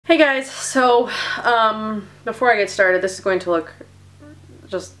Hey guys, so before I get started, this is going to look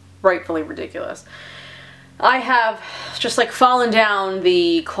just rightfully ridiculous. I have just like fallen down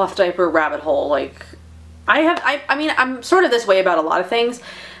the cloth diaper rabbit hole. Like I mean, I'm sort of this way about a lot of things.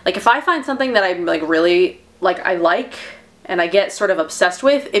 Like if I find something that I'm like really I like and I get sort of obsessed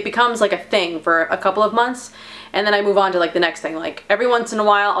with, it becomes like a thing for a couple of months. And then I move on to like the next thing. Like every once in a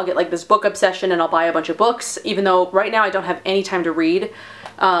while I'll get like this book obsession and I'll buy a bunch of books, even though right now I don't have any time to read.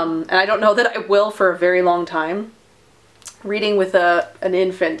 And I don't know that I will for a very long time. Reading with an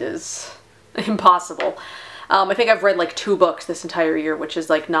infant is impossible. I think I've read like 2 books this entire year, which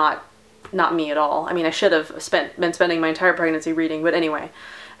is like not me at all. I mean, I should have been spending my entire pregnancy reading, but anyway.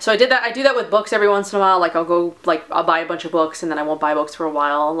 So I did that. I do that with books every once in a while. Like I'll buy a bunch of books and then I won't buy books for a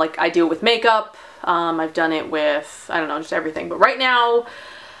while. Like I do it with makeup. I've done it with, I don't know, just everything. But right now,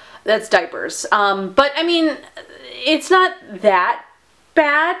 that's diapers. But I mean, it's not that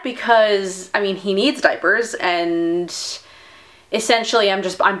bad because, I mean, he needs diapers and essentially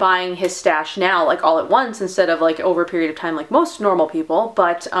I'm buying his stash now like all at once instead of like over a period of time like most normal people.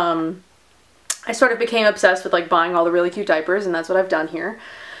 But I sort of became obsessed with like buying all the really cute diapers, and that's what I've done here.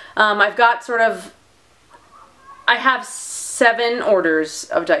 I've got I have 7 orders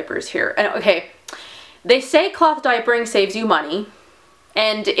of diapers here. And okay, they say cloth diapering saves you money,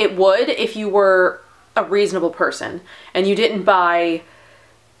 and it would if you were a reasonable person and you didn't buy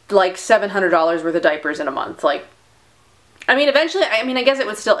like $700 worth of diapers in a month. Like, I mean, eventually, I mean, I guess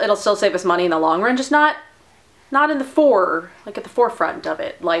it'll still save us money in the long run, just not in the at the forefront of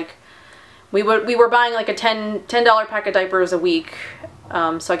it. Like, we were buying like a $10 pack of diapers a week,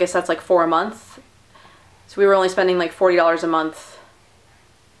 so I guess that's like 4 a month. So we were only spending like $40 a month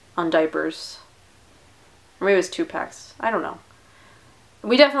on diapers. Or maybe it was 2 packs. I don't know.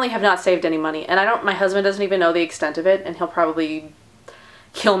 We definitely have not saved any money, and my husband doesn't even know the extent of it, and he'll probably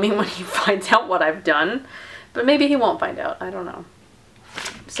kill me when he finds out what I've done. But maybe he won't find out. I don't know.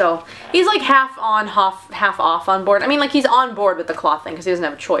 So he's like half on, half off on board. I mean, like he's on board with the cloth thing because he doesn't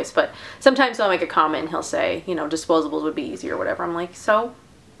have a choice. But sometimes he'll make a comment and he'll say, you know, disposables would be easier or whatever. I'm like, so?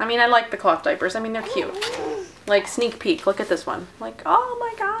 I mean, I like the cloth diapers. I mean, they're cute. Like, sneak peek. Look at this one. Like, oh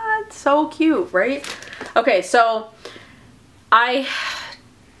my god, so cute, right? Okay, so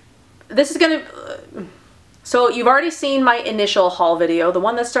this is gonna... So you've already seen my initial haul video, the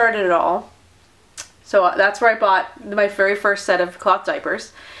one that started it all. So that's where I bought my very first set of cloth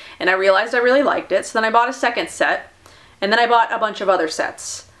diapers, and I realized I really liked it. So then I bought a second set, and then I bought a bunch of other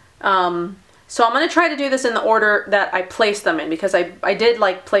sets. So I'm going to try to do this in the order that I placed them in, because I did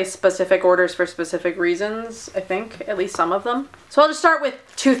like place specific orders for specific reasons, I think, at least some of them. So I'll just start with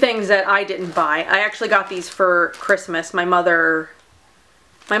 2 things that I didn't buy. I actually got these for Christmas. My mother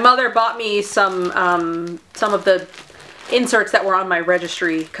bought me some of the inserts that were on my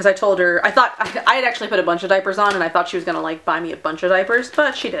registry, because I told her, I thought I had actually put a bunch of diapers on and I thought she was gonna like buy me a bunch of diapers,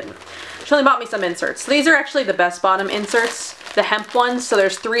 but she didn't. She only bought me some inserts. So these are actually the best bottom inserts, the hemp ones. So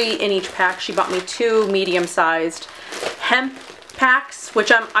there's 3 in each pack. She bought me 2 medium-sized hemp packs,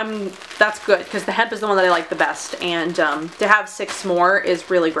 which that's good because the hemp is the one that I like the best, and to have 6 more is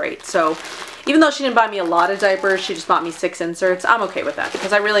really great. So even though she didn't buy me a lot of diapers, she just bought me 6 inserts. I'm okay with that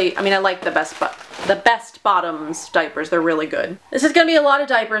because I like the best bottoms diapers. They're really good. This is going to be a lot of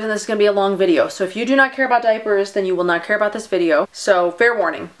diapers and this is going to be a long video. So if you do not care about diapers, then you will not care about this video. So fair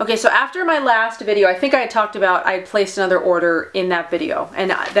warning. Okay, so after my last video, I think I had talked about I had placed another order in that video,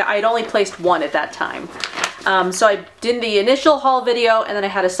 and I had only placed 1 at that time. So I did the initial haul video, and then I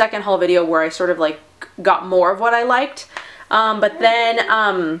had a second haul video where I sort of like got more of what I liked. But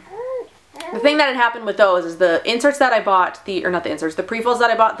then the thing that had happened with those is the inserts that I bought, the pre-fills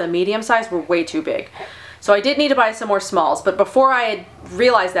that I bought, the medium size, were way too big. So I did need to buy some more smalls, but before I had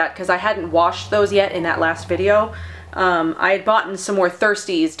realized that, because I hadn't washed those yet in that last video, I had bought some more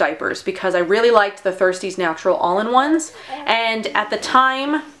Thirsties diapers because I really liked the Thirsties Natural All-in-Ones, and at the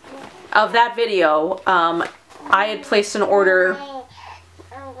time of that video, I had placed an order,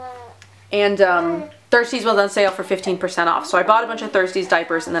 and Thirsties was on sale for 15% off. So I bought a bunch of Thirsties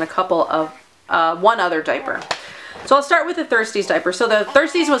diapers and then a couple of one other diaper. So I'll start with the Thirsties diaper. So the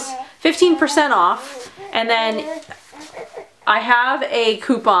Thirsties was 15% off, and then I have a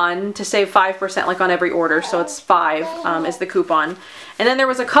coupon to save 5% like on every order. So it's 5 is the coupon. And then there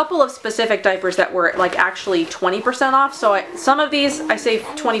was a couple of specific diapers that were like actually 20% off. So some of these I saved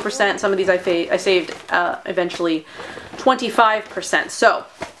 20%, some of these I saved eventually 25%. So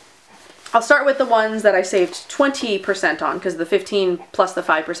I'll start with the ones that I saved 20% on, because the 15 plus the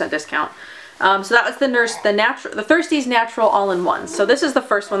 5% discount. So that was the Thirsties Natural All-in-Ones. So this is the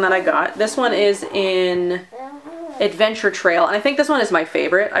first one that I got. This one is in Adventure Trail. And I think this one is my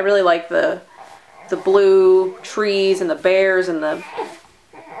favorite. I really like the blue trees and the bears and the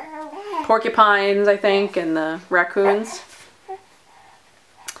porcupines, I think, and the raccoons.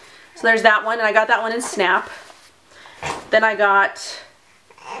 So there's that one, and I got that one in Snap. Then I got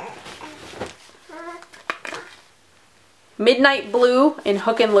Midnight Blue in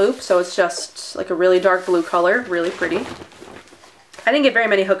Hook and Loop, so it's just like a really dark blue color, really pretty. I didn't get very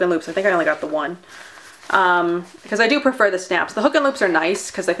many Hook and Loops. I think I only got the one. Because I do prefer the Snaps. The Hook and Loops are nice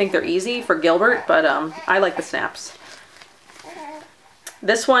because I think they're easy for Gilbert, but I like the Snaps.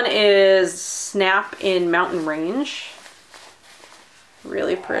 This one is Snap in Mountain Range.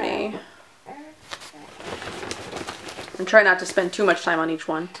 Really pretty. And try not to spend too much time on each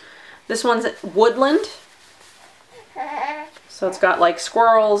one. This one's Woodland. So it's got like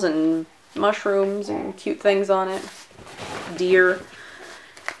squirrels and mushrooms and cute things on it. Deer.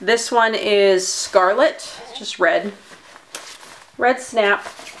 This one is Scarlet, just red. Red Snap.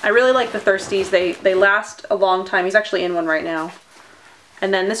 I really like the Thirsties. They last a long time. He's actually in one right now.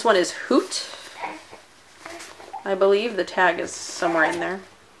 And then this one is Hoot. I believe the tag is somewhere in there.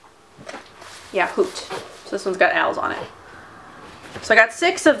 Yeah, Hoot. So this one's got owls on it. So I got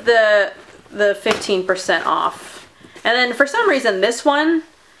 6 of the 15% off. And then for some reason this one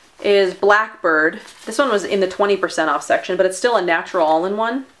is Blackbird. This one was in the 20% off section, but it's still a natural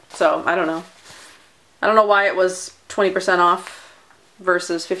all-in-one. So I don't know. I don't know why it was 20% off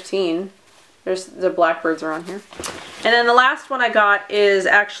versus 15. There's the Blackbirds are on here. And then the last one I got is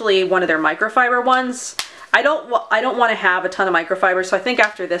actually one of their microfiber ones. I don't want to have a ton of microfibers, so I think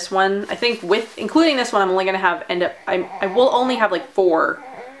after this one, I think with including this one, I'm only going to have I will only have like 4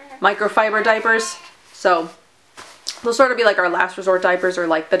 microfiber diapers. So they'll sort of be like our last resort diapers, or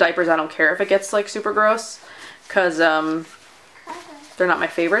like the diapers I don't care if it gets like super gross, because they're not my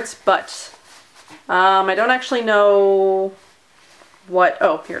favorites. But I don't actually know what.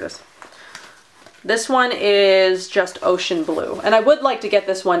 Oh, here it is. This one is just Ocean Blue, and I would like to get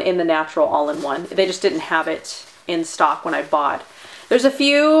this one in the natural all-in-one. They just didn't have it in stock when I bought. There's a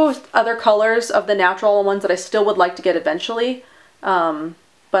few other colors of the natural all-in-ones that I still would like to get eventually, but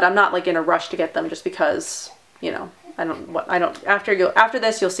I'm not like in a rush to get them just because, you know, after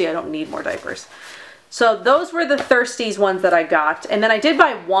this you'll see I don't need more diapers. So those were the Thirsties ones that I got, and then I did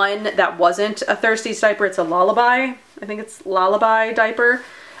buy one that wasn't a Thirsties diaper. It's a Lullaby. I think it's Lullaby diaper.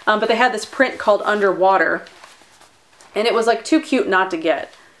 But they had this print called Underwater, and it was like too cute not to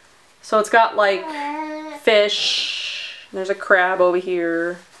get. So it's got like fish, there's a crab over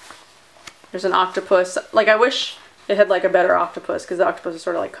here, there's an octopus. Like I wish it had like a better octopus, because the octopus is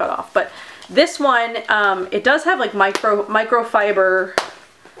sort of like cut off. But this one, it does have like microfiber,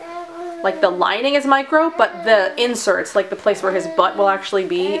 like the lining is micro, but the inserts, like the place where his butt will actually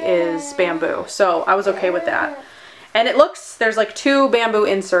be, is bamboo. So I was okay with that. And it looks, there's like 2 bamboo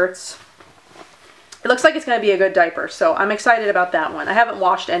inserts. It looks like it's going to be a good diaper, so I'm excited about that one. I haven't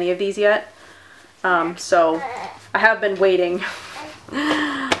washed any of these yet, so I have been waiting,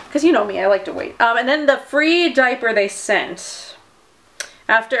 because you know me, I like to wait. And then the free diaper they sent,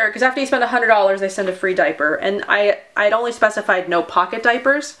 because after you spend $100, they send a free diaper, and I'd only specified no pocket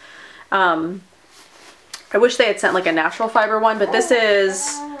diapers. I wish they had sent like a natural fiber one, but this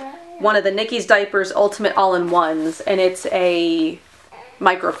is one of the Nicki's Diapers Ultimate All-in-Ones, and it's a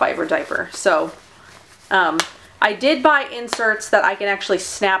microfiber diaper. So I did buy inserts that I can actually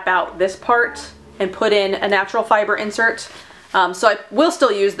snap out this part and put in a natural fiber insert. So I will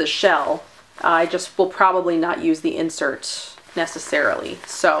still use the shell. I just will probably not use the insert necessarily.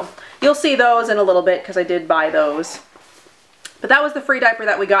 So you'll see those in a little bit, because I did buy those. But that was the free diaper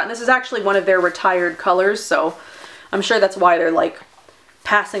that we got, and this is actually one of their retired colors, so I'm sure that's why they're like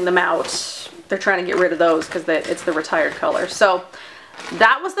passing them out. They're trying to get rid of those because it's the retired color. So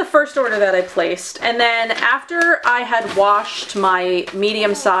that was the first order that I placed. And then after I had washed my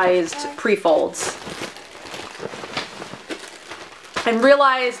medium-sized pre-folds and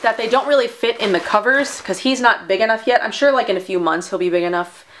realized that they don't really fit in the covers because he's not big enough yet. I'm sure like in a few months he'll be big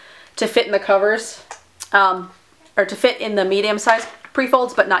enough to fit in the covers, or to fit in the medium-sized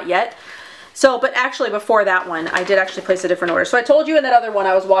pre-folds, but not yet. So, but actually before that one, I did actually place a different order. So I told you in that other one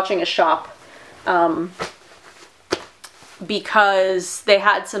I was watching a shop because they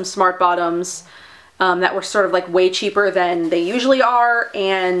had some smart bottoms that were sort of like way cheaper than they usually are,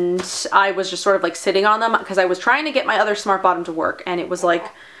 and I was just sort of like sitting on them because I was trying to get my other smart bottom to work, and it was like,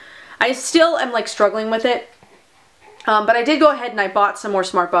 I still am like struggling with it. But I did go ahead and I bought some more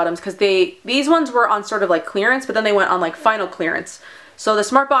smart bottoms because these ones were on sort of like clearance, but then they went on like final clearance. So the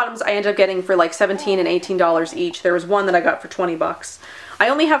Smart Bottoms I ended up getting for like $17 and $18 each. There was one that I got for 20 bucks. I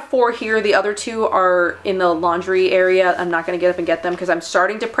only have 4 here. The other 2 are in the laundry area. I'm not going to get up and get them because I'm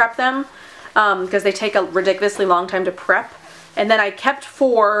starting to prep them because they take a ridiculously long time to prep. And then I kept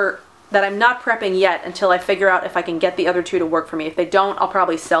 4 that I'm not prepping yet until I figure out if I can get the other 2 to work for me. If they don't, I'll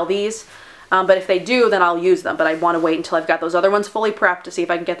probably sell these. But if they do, then I'll use them. But I want to wait until I've got those other ones fully prepped to see if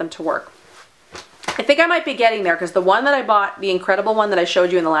I can get them to work. I think I might be getting there because the one that I bought, the incredible one that I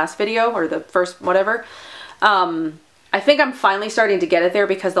showed you in the last video, or the first whatever, I think I'm finally starting to get it there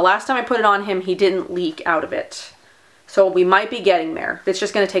because the last time I put it on him, he didn't leak out of it. So we might be getting there. It's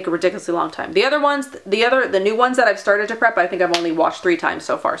just going to take a ridiculously long time. The other ones, the new ones that I've started to prep, I think I've only washed 3 times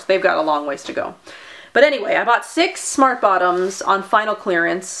so far. So they've got a long ways to go. But anyway, I bought 6 Smart Bottoms on final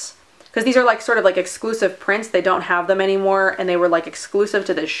clearance because these are like sort of like exclusive prints. They don't have them anymore and they were like exclusive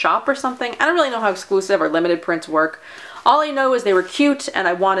to this shop or something. I don't really know how exclusive or limited prints work. All I know is they were cute and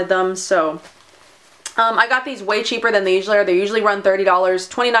I wanted them. So I got these way cheaper than they usually are. They usually run $30,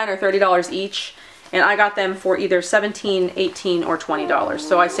 $29 or $30 each. And I got them for either $17, $18, or $20.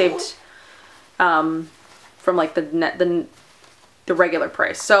 So I saved from like the regular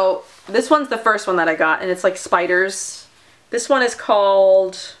price. So this one's the first one that I got, and it's like spiders. This one is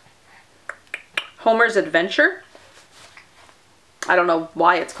called Homer's Adventure. I don't know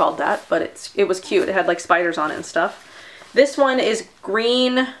why it's called that, but it was cute. It had like spiders on it and stuff. This one is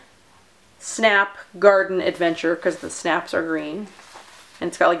Green Snap Garden Adventure because the snaps are green. And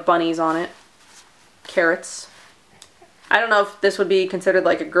it's got like bunnies on it. Carrots. I don't know if this would be considered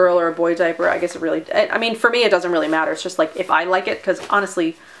like a girl or a boy diaper. I guess it really, I mean, for me it doesn't really matter. It's just like if I like it, because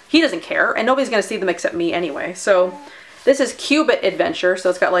honestly he doesn't care and nobody's gonna see them except me anyway. So this is Cubit Adventure.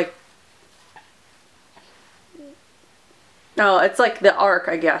 So it's got like, no, it's like the arc,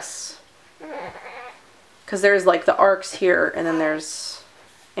 I guess, because there's like the arcs here and then there's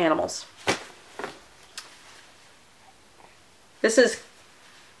animals. This is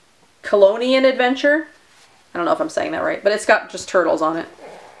Colonian Adventure. I don't know if I'm saying that right, but it's got just turtles on it.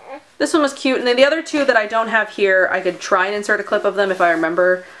 This one was cute. And then the other 2 that I don't have here, I could try and insert a clip of them if I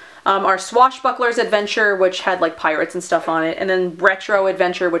remember, are Swashbuckler's Adventure, which had like pirates and stuff on it. And then Retro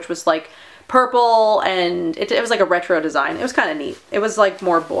Adventure, which was like purple and it was like a retro design. It was kind of neat. It was like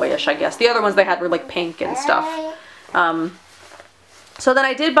more boyish, I guess. The other ones they had were like pink and stuff. So then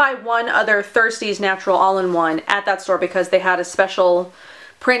I did buy one other Thirsties Natural All-in-One at that store because they had a special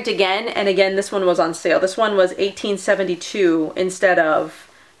print again, and again this one was on sale. This one was $18.72 instead of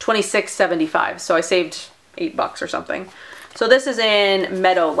 $26.75, so I saved $8 or something. So this is in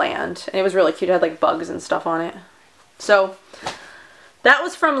Meadowland, and it was really cute. It had like bugs and stuff on it. So that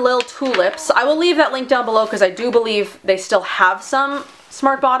was from Lil Tulips. I will leave that link down below because I do believe they still have some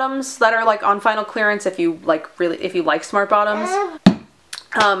Smart Bottoms that are like on final clearance if you like Smart Bottoms.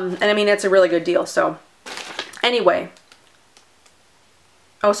 And I mean it's a really good deal. So anyway.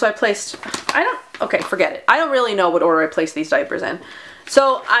 Oh, so I placed, okay, forget it. I don't really know what order I placed these diapers in.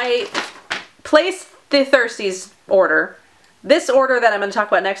 So I placed the Thirsties order. This order that I'm going to talk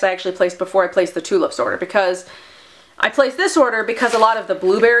about next, I actually placed before I placed the Tulips order because I placed this order because a lot of the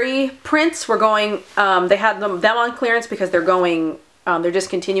blueberry prints were going, they had them on clearance because they're going, they're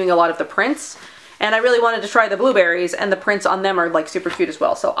discontinuing a lot of the prints. And I really wanted to try the blueberries and the prints on them are like super cute as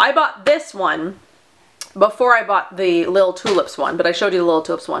well. So I bought this one before I bought the Lil Tulips one, but I showed you the Lil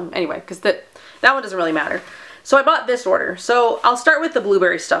Tulips one anyway, because that one doesn't really matter. So I bought this order. So I'll start with the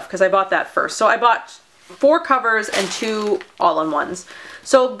blueberry stuff because I bought that first. So I bought 4 covers and 2 all-in-ones.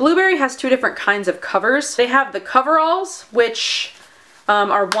 So blueberry has 2 different kinds of covers. They have the coveralls, which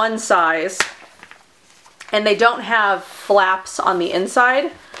are one size, and they don't have flaps on the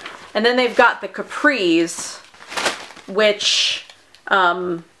inside. And then they've got the capris, which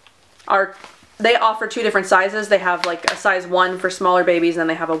they offer 2 different sizes. They have like a size 1 for smaller babies and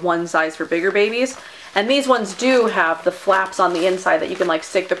they have a 1 size for bigger babies. And these ones do have the flaps on the inside that you can like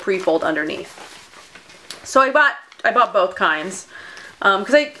stick the pre-fold underneath. So I bought both kinds.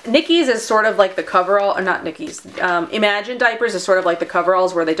 Because Nicki's is sort of like the coverall, or not Nicki's, Imagine Diapers is sort of like the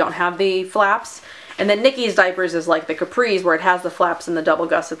coveralls where they don't have the flaps. And then Nicki's Diapers is like the capris where it has the flaps and the double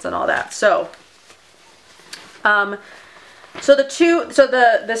gussets and all that. So, the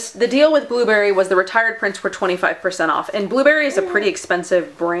deal with Blueberry was the retired prints were 25% off. And Blueberry is a pretty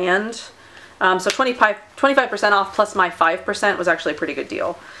expensive brand. So 25% off plus my 5% was actually a pretty good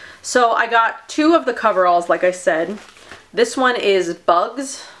deal. So I got 2 of the coveralls, like I said. This one is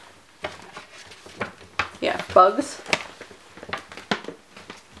Bugs. Yeah, Bugs.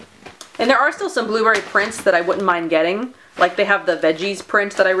 And there are still some Blueberry prints that I wouldn't mind getting. Like they have the veggies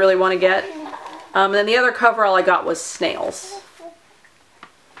print that I really want to get. And then the other coverall I got was Snails.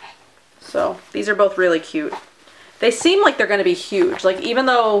 So these are both really cute. They seem like they're going to be huge. Like even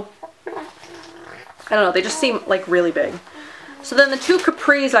though, I don't know, they just seem like really big. So then the two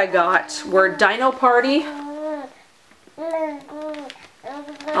capris I got were Dino Party.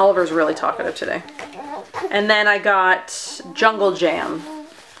 Oliver's really talkative today. And then I got Jungle Jam.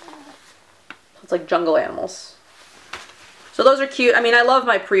 It's like jungle animals. So those are cute. I mean, I love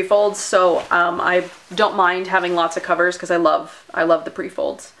my pre-folds, so I don't mind having lots of covers because I love the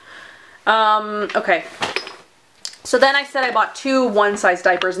pre-folds. Okay. So then I said I bought two one-size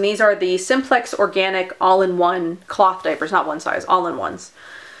diapers, and these are the Simplex Organic all-in-one cloth diapers, not one size, all-in-ones.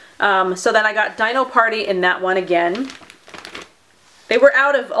 So then I got Dino Party in that one again. They were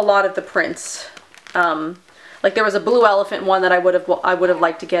out of a lot of the prints. Like there was a blue elephant one that I would have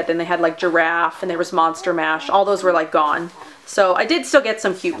liked to get. Then they had like giraffe, and there was Monster Mash. All those were like gone. So I did still get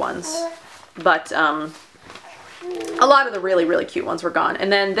some cute ones, but a lot of the really, really cute ones were gone.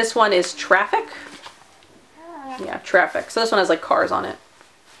 And then this one is Traffic. Yeah, Traffic. So this one has like cars on it.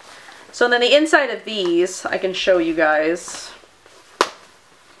 So then the inside of these, I can show you guys.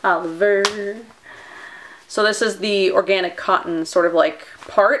 Oliver. So this is the organic cotton sort of like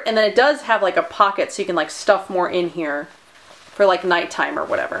part, and then it does have like a pocket so you can like stuff more in here for like nighttime or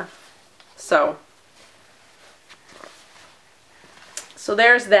whatever. So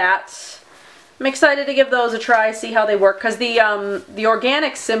there's that. I'm excited to give those a try, see how they work, because the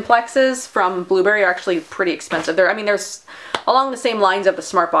organic Simplexes from Blueberry are actually pretty expensive. I mean, there's along the same lines of the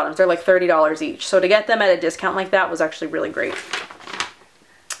Smart Bottoms. They're like $30 each. So to get them at a discount like that was actually really great.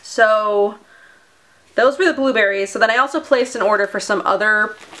 So those were the blueberries. So then I also placed an order for some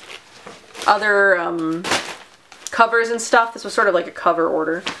other covers and stuff. This was sort of like a cover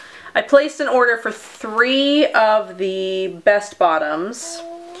order. I placed an order for 3 of the best bottoms.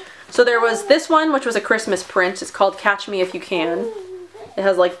 So there was this one, which was a Christmas print. It's called Catch Me If You Can. It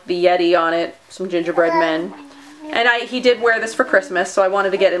has like the Yeti on it, some gingerbread men. And he did wear this for Christmas, so I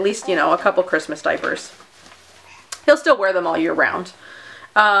wanted to get at least, you know, a couple Christmas diapers. He'll still wear them all year round.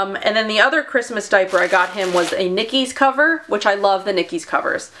 And then the other Christmas diaper I got him was a Nicki's cover, which I love the Nicki's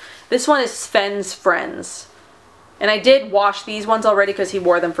covers. This one is Sven's Friends. And I did wash these ones already because he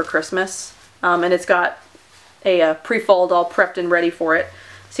wore them for Christmas. And it's got a pre-fold all prepped and ready for it.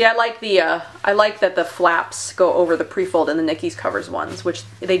 See, I like that the flaps go over the pre-fold in the Nicki's covers ones, which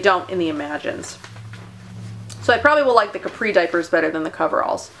they don't in the Imagines. So I probably will like the Capri diapers better than the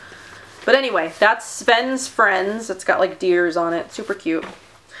coveralls. But anyway, that's Sven's Friends. It's got like deers on it. Super cute.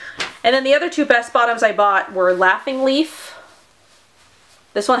 And then the other 2 best bottoms I bought were Laughing Leaf.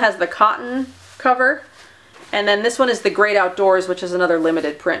 This one has the cotton cover. And then this one is the Great Outdoors, which is another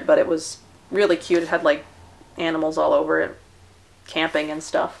limited print, but it was really cute. It had like animals all over it, camping and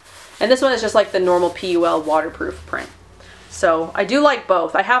stuff. And this one is just like the normal PUL waterproof print. So I do like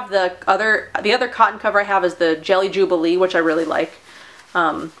both. I have the other cotton cover I have is the Jelly Jubilee, which I really like.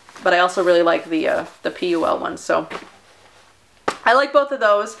 But I also really like the PUL one. So I like both of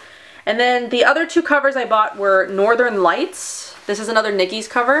those. And then the other 2 covers I bought were Northern Lights. This is another Nicki's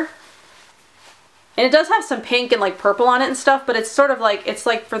cover. And it does have some pink and like purple on it and stuff, but it's sort of like, it's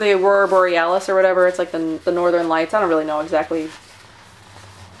like for the Aurora Borealis or whatever. It's like the Northern Lights. I don't really know exactly.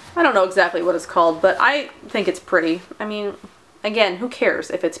 I don't know exactly what it's called, but I think it's pretty. I mean, again, who cares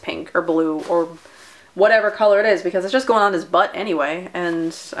if it's pink or blue or whatever color it is, because it's just going on his butt anyway,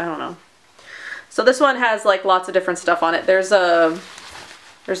 and I don't know. So this one has like lots of different stuff on it. There's a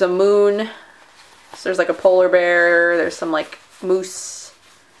moon, so there's like a polar bear, there's some like moose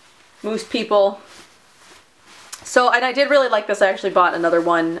people. So, and I did really like this. I actually bought another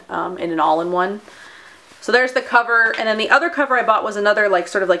one in an all-in-one. So there's the cover, and then the other cover I bought was another like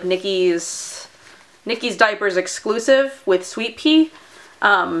sort of like Nicki's Diapers exclusive with Sweet Pea.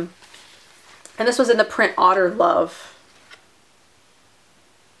 And this was in the print Otter Love,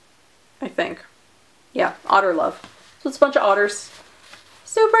 I think. Yeah, Otter Love. So it's a bunch of otters.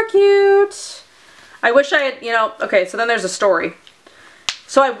 Super cute. I wish I had, you know, okay, so then there's a story.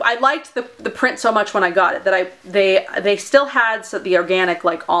 So I liked the print so much when I got it that they still had the organic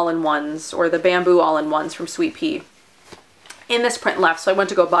like all-in-ones or the bamboo all-in-ones from Sweet Pea in this print left, so I went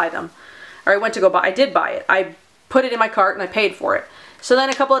to go buy them. Or I did buy it. I put it in my cart and I paid for it. So then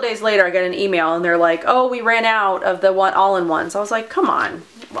a couple of days later I get an email and they're like, oh, we ran out of the all-in-ones. I was like, come on.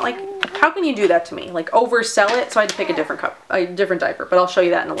 Like, how can you do that to me? Like, oversell it? So I had to pick a different diaper, but I'll show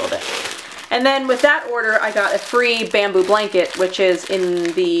you that in a little bit. And then with that order, I got a free bamboo blanket, which is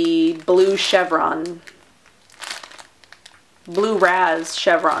in the blue chevron, blue raz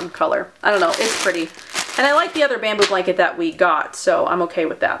chevron color. I don't know, it's pretty. And I like the other bamboo blanket that we got, so I'm okay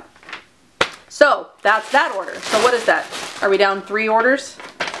with that. So that's that order. So what is that? Are we down 3 orders?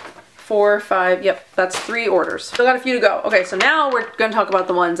 4, 5, yep, that's 3 orders. Still got a few to go. Okay, so now we're gonna talk about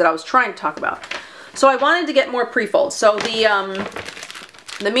the ones that I was trying to talk about. So I wanted to get more pre-folds. So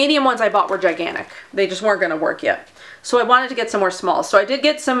the medium ones I bought were gigantic. They just weren't gonna work yet. So I wanted to get some more small. So I did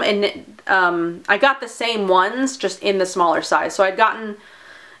get some in, I got the same ones, just in the smaller size. So I'd gotten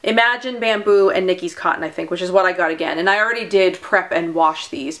Imagine Bamboo and Nicki's Cotton, I think, which is what I got again. And I already did prep and wash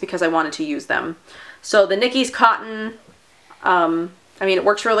these because I wanted to use them. So the Nicki's Cotton, I mean, it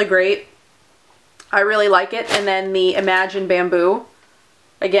works really great. I really like it. And then the Imagine Bamboo,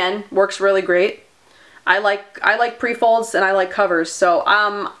 again, works really great. I like pre-folds and I like covers. So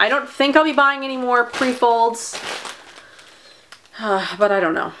I don't think I'll be buying any more pre-folds. But I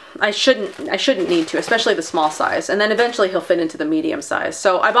don't know. I shouldn't need to, especially the small size. And then eventually he'll fit into the medium size.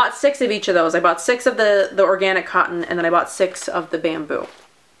 So I bought 6 of each of those. I bought 6 of the organic cotton, and then I bought 6 of the bamboo.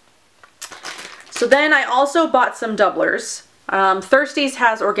 So then I also bought some doublers. Thirsties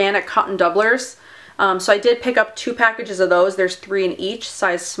has organic cotton doublers. So I did pick up 2 packages of those. There's 3 in each,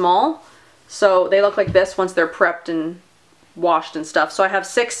 size small. So they look like this once they're prepped and washed and stuff. So I have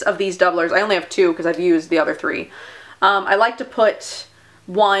 6 of these doublers. I only have 2 because I've used the other 3. I like to put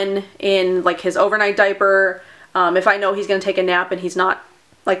 1 in like his overnight diaper. If I know he's going to take a nap and he's not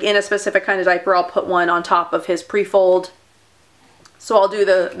like in a specific kind of diaper, I'll put 1 on top of his pre-fold. So I'll do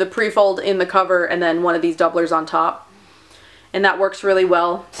the pre-fold in the cover and then 1 of these doublers on top. And that works really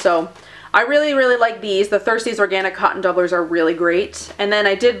well. So I really, really like these. The Thirsties Organic Cotton Doublers are really great. And then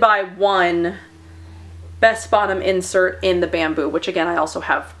I did buy 1 Best Bottom insert in the bamboo, which again I also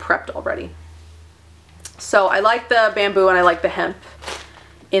have prepped already. So I like the bamboo and I like the hemp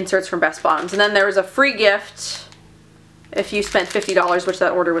inserts from Best Bottoms. And then there was a free gift if you spent $50, which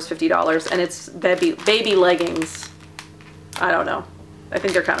that order was $50, and it's baby leggings. I don't know. I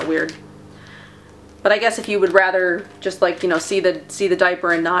think they're kind of weird. But I guess if you would rather just like, you know, see the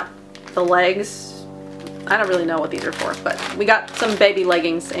diaper and not the legs, I don't really know what these are for, but we got some baby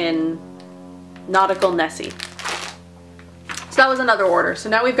leggings in Nautical Nessie. So that was another order. So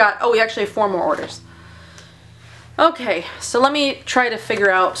now we've got, oh, we actually have 4 more orders. Okay, so let me try to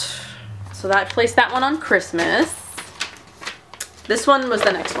figure out, so that I placed that one on Christmas. This one was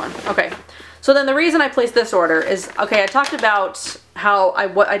the next one. Okay, so then the reason I placed this order is, okay, I talked about how I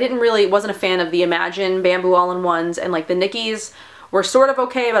wasn't a fan of the Imagine Bamboo All-in-Ones, and like the Nicki's were sort of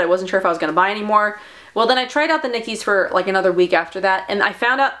okay, but I wasn't sure if I was going to buy any more. Well, then I tried out the Nicki's for like another week after that, and I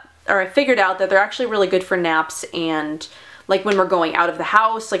found out, or I figured out that they're actually really good for naps and like when we're going out of the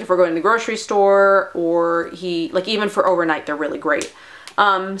house, like if we're going to the grocery store, or like even for overnight, they're really great.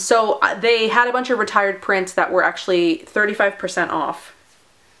 So they had a bunch of retired prints that were actually 35% off,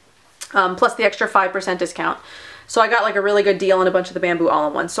 plus the extra 5% discount. So I got like a really good deal on a bunch of the bamboo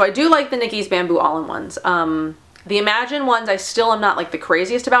all-in-ones. So I do like the Nicki's bamboo all-in-ones. The Imagine ones I still am not like the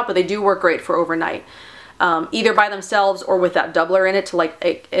craziest about, but they do work great for overnight. Either by themselves or with that doubler in it to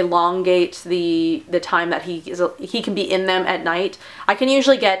like elongate the time that he can be in them at night. I can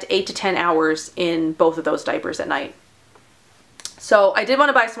usually get 8 to 10 hours in both of those diapers at night. So I did want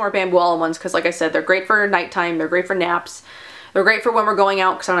to buy some more bamboo all-in-ones because like I said, they're great for nighttime, they're great for naps, they're great for when we're going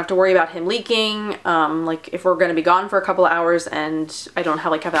out because I don't have to worry about him leaking, like if we're going to be gone for a couple of hours and I don't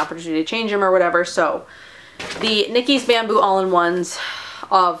have an opportunity to change him or whatever. So the Nicki's bamboo all-in-ones,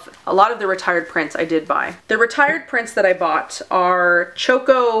 of a lot of the retired prints I did buy. The retired prints that I bought are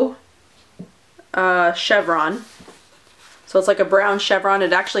Choco chevron. So it's like a brown chevron.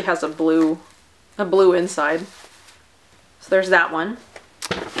 It actually has a blue inside. So there's that one.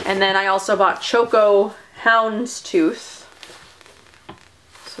 And then I also bought Choco houndstooth.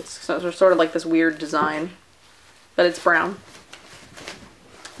 So it's sort of like this weird design, but it's brown.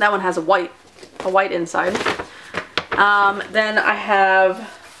 That one has a white inside. Then I have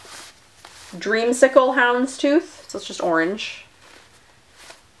Dreamsicle houndstooth, so it's just orange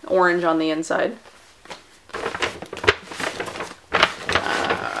on the inside.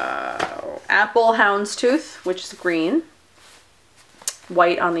 Apple houndstooth, which is green,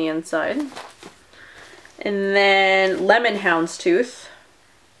 white on the inside. And then Lemon houndstooth,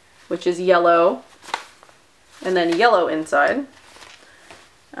 which is yellow, and then yellow inside.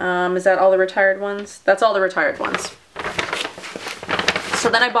 Is that all the retired ones? That's all the retired ones. So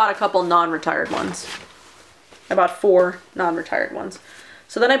then I bought a couple non-retired ones. I bought 4 non-retired ones.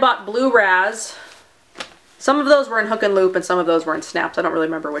 So then I bought Blue Raz. Some of those were in hook and loop and some of those were in snaps. I don't really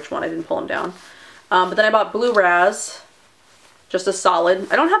remember which one. I didn't pull them down. But then I bought Blue Raz, just a solid.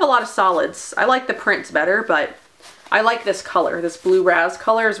 I don't have a lot of solids. I like the prints better, but I like this color. This Blue Raz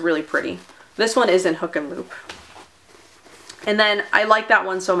color is really pretty. This one is in hook and loop. And then I like that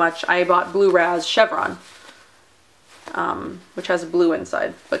one so much, I bought Blue Raz Chevron. which has blue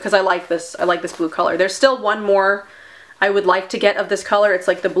inside, because I like this blue color. There's still one more I would like to get of this color. It's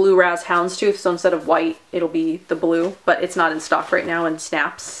like the blue Raz Houndstooth, so instead of white, it'll be the blue, but it's not in stock right now in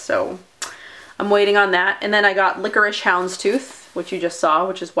snaps, so I'm waiting on that. And then I got Licorice Houndstooth, which you just saw,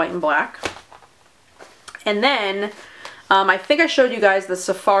 which is white and black. And then I think I showed you guys the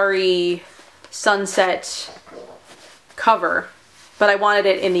Safari Sunset cover, but I wanted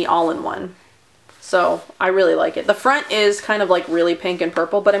it in the all-in-one. So I really like it. The front is kind of like really pink and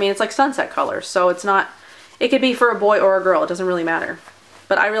purple, but I mean, it's like sunset colors, so it's not, it could be for a boy or a girl, it doesn't really matter.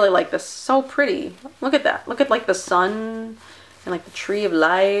 But I really like this. So pretty. Look at that. Look at like the sun and like the tree of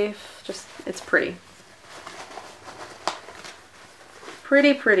life. Just, it's pretty.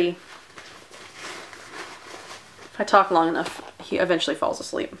 Pretty, pretty. If I talk long enough, he eventually falls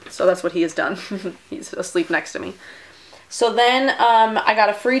asleep. So that's what he has done. He's asleep next to me. So then I got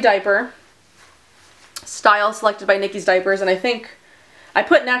a free diaper. Style selected by Nicki's Diapers, and I think I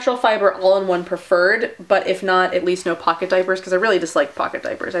put natural fiber all-in-one preferred, but if not, at least no pocket diapers, because I really dislike pocket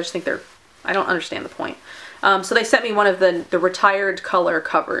diapers. I just think they're, I don't understand the point. So they sent me one of the retired color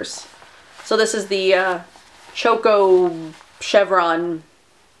covers. So this is the Choco Chevron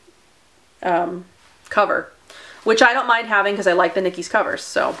cover, which I don't mind having because I like the Nicki's covers.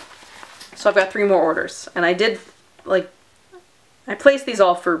 So I've got 3 more orders, and I did, like, I placed these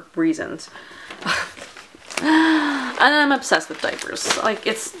all for reasons. And I'm obsessed with diapers. Like,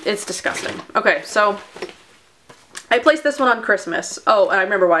 it's disgusting. Okay, so I placed this one on Christmas. Oh, and I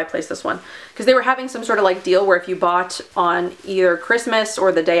remember why I placed this one. Because they were having some sort of like deal where if you bought on either Christmas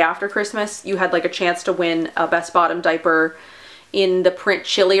or the day after Christmas, you had like a chance to win a Best Bottom diaper in the print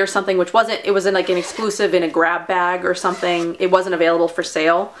chili or something, which wasn't, it was in like an exclusive in a grab bag or something. It wasn't available for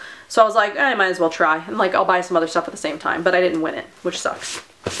sale. So I was like, I might as well try. And like, I'll buy some other stuff at the same time, but I didn't win it, which sucks.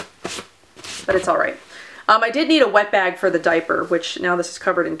 But it's all right. I did need a wet bag for the diaper, which now this is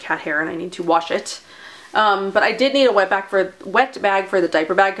covered in cat hair and I need to wash it. But I did need a wet bag for the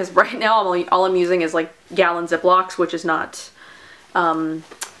diaper bag, because right now all I'm using is like gallon Ziplocs, which is not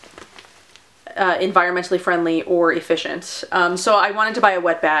environmentally friendly or efficient. So I wanted to buy a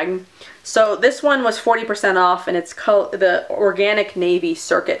wet bag. So this one was 40% off, and it's the organic navy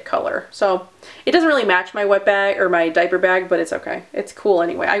circuit color. So it doesn't really match my wet bag or my diaper bag, but it's okay. It's cool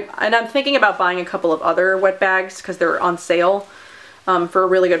anyway. And I'm thinking about buying a couple of other wet bags because they're on sale for a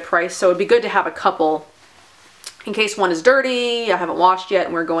really good price. So it'd be good to have a couple in case one is dirty, I haven't washed yet,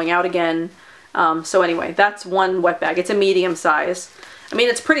 and we're going out again. So anyway, that's one wet bag. It's a medium size. I mean,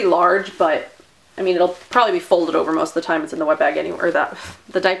 it's pretty large, but I mean, it'll probably be folded over most of the time it's in the wet bag anyway, or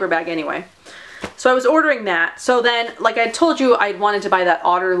the diaper bag anyway. So I was ordering that. So then, like I told you, I wanted to buy that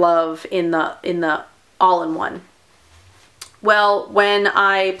Otter Love in the all-in-one. Well, when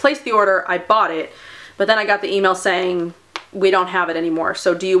I placed the order, I bought it, but then I got the email saying, we don't have it anymore,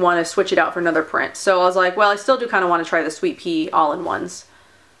 so do you want to switch it out for another print? So I was like, well, I still do kind of want to try the Sweet Pea all-in-ones.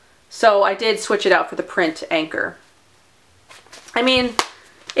 So I did switch it out for the print Anchor. I mean,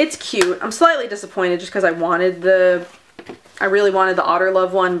 it's cute. I'm slightly disappointed just because I really wanted the Otter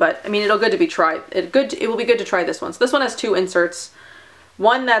Love one, but I mean, it'll good to be tried. It will be good to try this one. So this one has 2 inserts,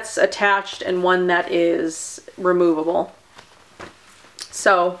 one that's attached and one that is removable.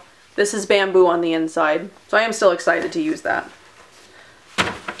 So this is bamboo on the inside, so I am still excited to use that.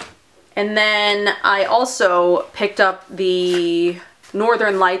 And then I also picked up the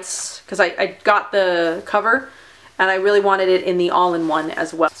Northern Lights because I got the cover and I really wanted it in the all-in-one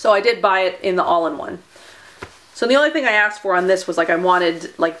as well. So I did buy it in the all-in-one. So the only thing I asked for on this was like I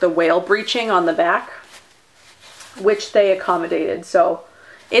wanted like the whale breeching on the back, which they accommodated. So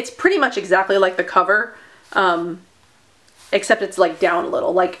it's pretty much exactly like the cover, except it's like down a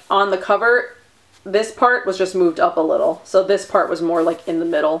little. Like on the cover, this part was just moved up a little. So this part was more like in the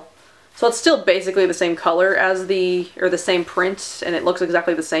middle. So it's still basically the same color as the same print, and it looks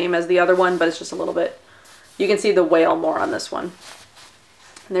exactly the same as the other one, but it's just a little bit, you can see the whale more on this one.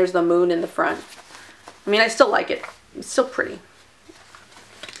 And there's the moon in the front. I mean, I still like it. It's still pretty.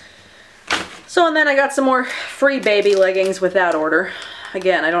 So, and then I got some more free baby leggings with that order.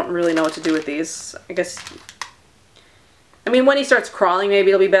 Again, I don't really know what to do with these. I guess, I mean, when he starts crawling, maybe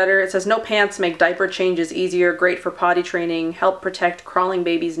it'll be better. It says, no pants make diaper changes easier, great for potty training, help protect crawling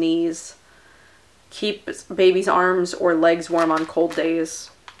baby's knees, keep baby's arms or legs warm on cold days.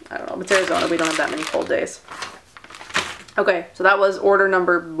 I don't know, it's Arizona, we don't have that many cold days. Okay, so that was order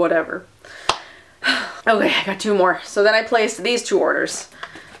number whatever. Okay, I got 2 more. So then I placed these 2 orders.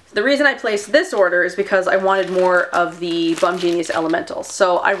 The reason I placed this order is because I wanted more of the Bum Genius Elementals.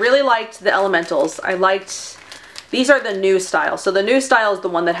 So I really liked the Elementals. I liked These are the new style. So the new style is the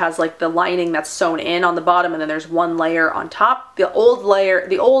one that has like the lining that's sewn in on the bottom, and then there's one layer on top. The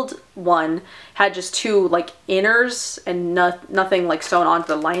old one had just two like inners and nothing like sewn onto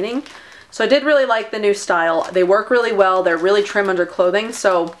the lining. So I did really like the new style. They work really well. They're really trim under clothing.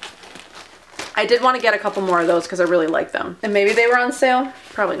 So I did want to get a couple more of those because I really like them. And maybe they were on sale?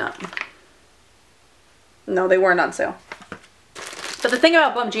 Probably not. No, they weren't on sale. But the thing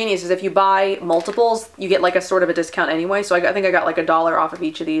about Bum Genius is if you buy multiples, you get like a sort of a discount anyway. So I think I got like $1 off of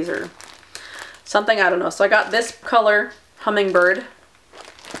each of these or something. I don't know. So I got this color, Hummingbird.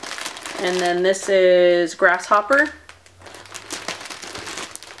 And then this is Grasshopper.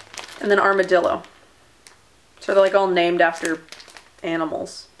 And then Armadillo. So they're like all named after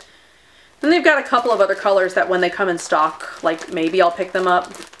animals. Then they've got a couple of other colors that when they come in stock, like maybe I'll pick them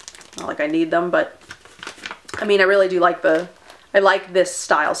up. Not like I need them, but I mean, I really do like I like this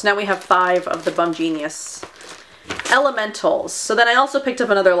style. So now we have 5 of the Bum Genius Elementals. So then I also picked up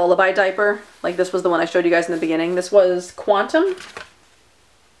another Lullaby diaper. Like this was the one I showed you guys in the beginning. This was Quantum.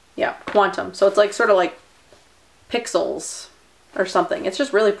 Yeah, Quantum. So it's like sort of like pixels or something. It's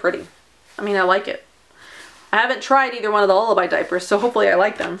just really pretty. I mean, I like it. I haven't tried either one of the Lullaby diapers, so hopefully I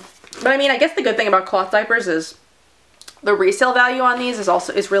like them. But I mean, I guess the good thing about cloth diapers is the resale value on these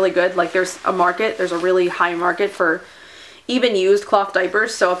is really good. Like there's a really high market for even used cloth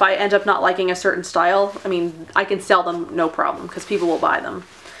diapers. So if I end up not liking a certain style, I mean, I can sell them no problem because people will buy them.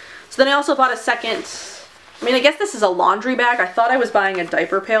 So then I also bought a second, I mean, I guess this is a laundry bag. I thought I was buying a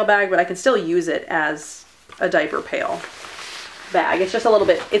diaper pail bag, but I can still use it as a diaper pail bag. It's just a little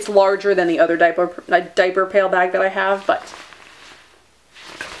bit, it's larger than the other diaper pail bag that I have, but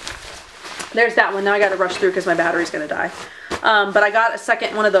there's that one. Now I got to rush through because my battery's going to die. But I got a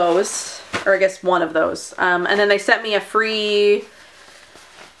second one of those, or I guess one of those. And then they sent me a free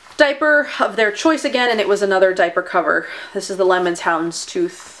diaper of their choice again, and it was another diaper cover. This is the Lemons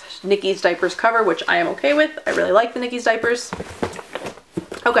Houndstooth Nicki's Diapers cover, which I am okay with. I really like the Nicki's diapers.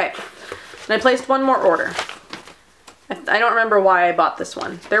 Okay, and I placed one more order. I don't remember why I bought this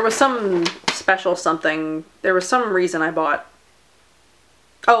one. There was some special something. There was some reason I bought.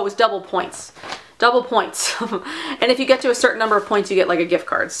 Oh, it was double points. Double points. And if you get to a certain number of points, you get like a gift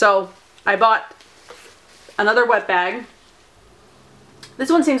card. So I bought another wet bag. This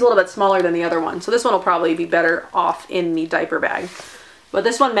one seems a little bit smaller than the other one. So this one will probably be better off in the diaper bag. But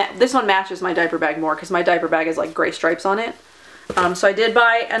this one matches my diaper bag more because my diaper bag is like gray stripes on it. So I did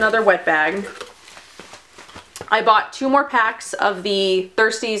buy another wet bag. I bought 2 more packs of the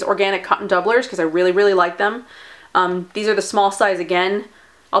Thirsties Organic Cotton Doublers because I really, really like them. These are the small size again.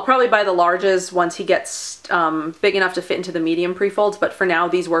 I'll probably buy the larges once he gets big enough to fit into the medium pre-folds, but for now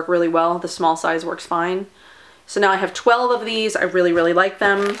these work really well. The small size works fine. So now I have 12 of these. I really, really like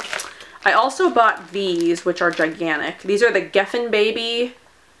them. I also bought these, which are gigantic. These are the Geffen Baby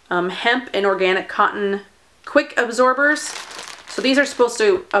Hemp and Organic Cotton Quick Absorbers. So these are supposed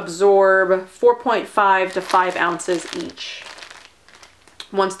to absorb 4.5 to 5 ounces each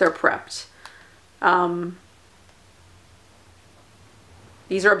once they're prepped.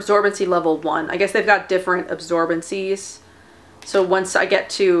 These are absorbency level 1. I guess they've got different absorbencies. So once he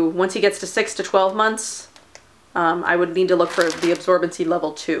gets to 6 to 12 months, I would need to look for the absorbency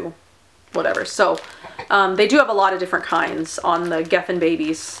level 2, whatever. So they do have a lot of different kinds on the Geffen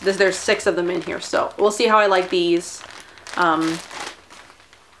Babies. There's 6 of them in here. So we'll see how I like these. And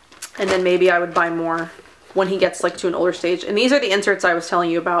then maybe I would buy more when he gets like to an older stage. And these are the inserts I was telling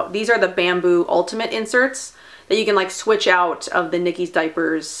you about. These are the Bamboo Ultimate inserts that you can like switch out of the Nicki's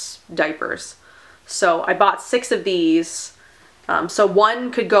diapers. So I bought 6 of these. So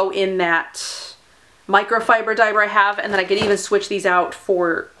one could go in that microfiber diaper I have, and then I could even switch these out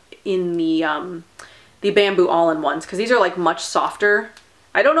for in the Bamboo all-in-ones because these are like much softer.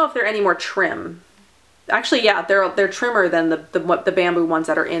 I don't know if they're any more trim. Actually, yeah, they're trimmer than the Bamboo ones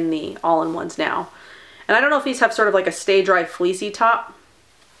that are in the all-in-ones now. And I don't know if these have sort of like a stay dry fleecy top.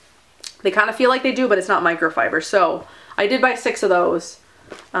 They kind of feel like they do, but it's not microfiber. So I did buy 6 of those.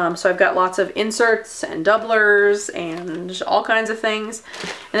 So I've got lots of inserts and doublers and all kinds of things.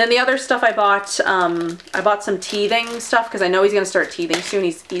 And then the other stuff I bought some teething stuff because I know he's going to start teething soon.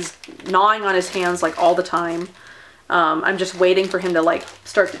 He's gnawing on his hands like all the time. I'm just waiting for him to like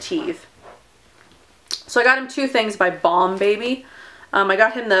start to teeth. So I got him 2 things by Balm Baby. I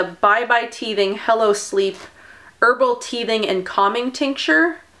got him the Bye Bye Teething Hello Sleep Herbal Teething and Calming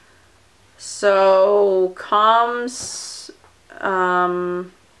Tincture. So calms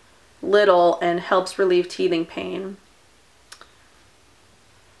little and helps relieve teething pain.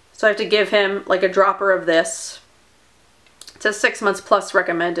 So I have to give him like a dropper of this It says 6 months plus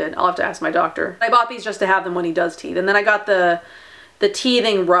recommended. I'll have to ask my doctor. I bought these just to have them when he does teeth. And then I got the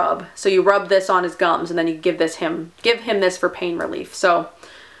teething rub. So you rub this on his gums and then you give him this for pain relief. So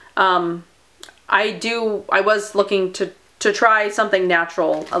I was looking to try something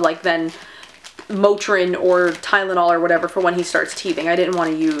natural, like then Motrin or Tylenol or whatever for when he starts teething. I didn't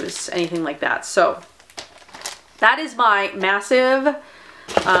want to use anything like that. So that is my massive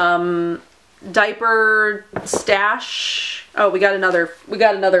diaper stash. Oh, we got another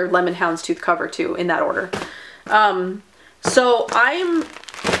Lemon Houndstooth cover too in that order. So I'm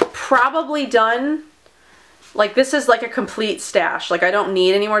probably done. Like, this is like a complete stash. Like, I don't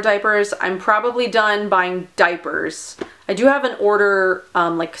need any more diapers. I'm probably done buying diapers. I do have an order,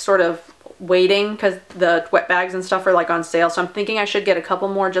 like, sort of waiting because the wet bags and stuff are, like, on sale. So I'm thinking I should get a couple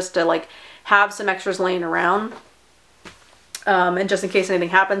more just to, like, have some extras laying around. And just in case anything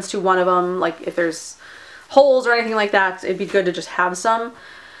happens to one of them, like, if there's holes or anything like that, it'd be good to just have some.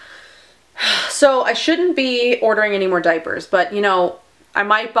 So I shouldn't be ordering any more diapers, but, you know, I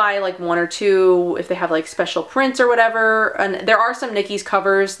might buy like 1 or 2 if they have like special prints or whatever. And there are some Nicki's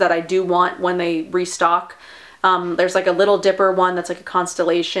covers that I do want when they restock. There's like a Little Dipper one that's like a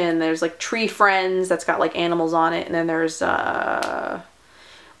constellation. There's like Tree Friends that's got like animals on it. And then there's the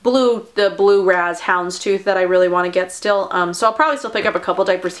blue Raz Houndstooth that I really want to get still. So I'll probably still pick up a couple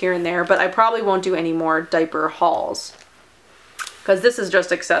diapers here and there, but I probably won't do any more diaper hauls. Because this is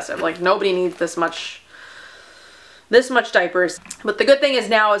just excessive. Like, nobody needs this much diapers. But the good thing is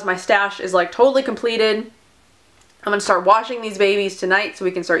now is my stash is like totally completed. I'm gonna start washing these babies tonight so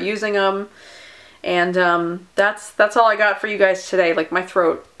we can start using them. And that's all I got for you guys today. Like, my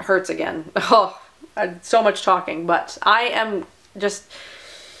throat hurts again. Oh, I had so much talking, but I am just...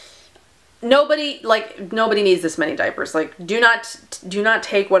 Nobody needs this many diapers. Like, do not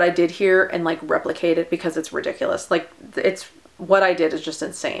take what I did here and like replicate it because it's ridiculous. Like, what I did is just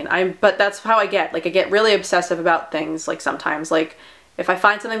insane. But that's how I get. Like, I get really obsessive about things. Like, sometimes, like, if I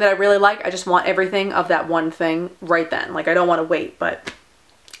find something that I really like, I just want everything of that one thing right then. Like, I don't want to wait, but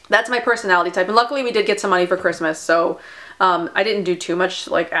that's my personality type. And luckily we did get some money for Christmas, so I didn't do too much,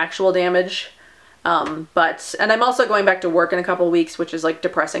 like, actual damage. And I'm also going back to work in a couple of weeks, which is, like,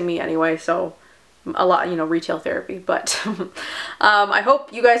 depressing me anyway, so a lot, you know, retail therapy. But I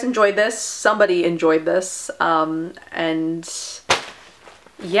hope you guys enjoyed this. Somebody enjoyed this. And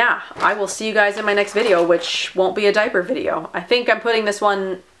yeah, I will see you guys in my next video, which won't be a diaper video. I think I'm putting this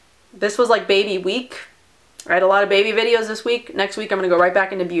was like baby week. I had a lot of baby videos this week. Next week I'm going to go right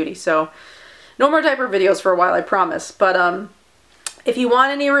back into beauty. So no more diaper videos for a while, I promise. But if you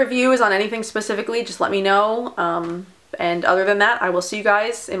want any reviews on anything specifically, just let me know. And other than that, I will see you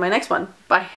guys in my next one. Bye.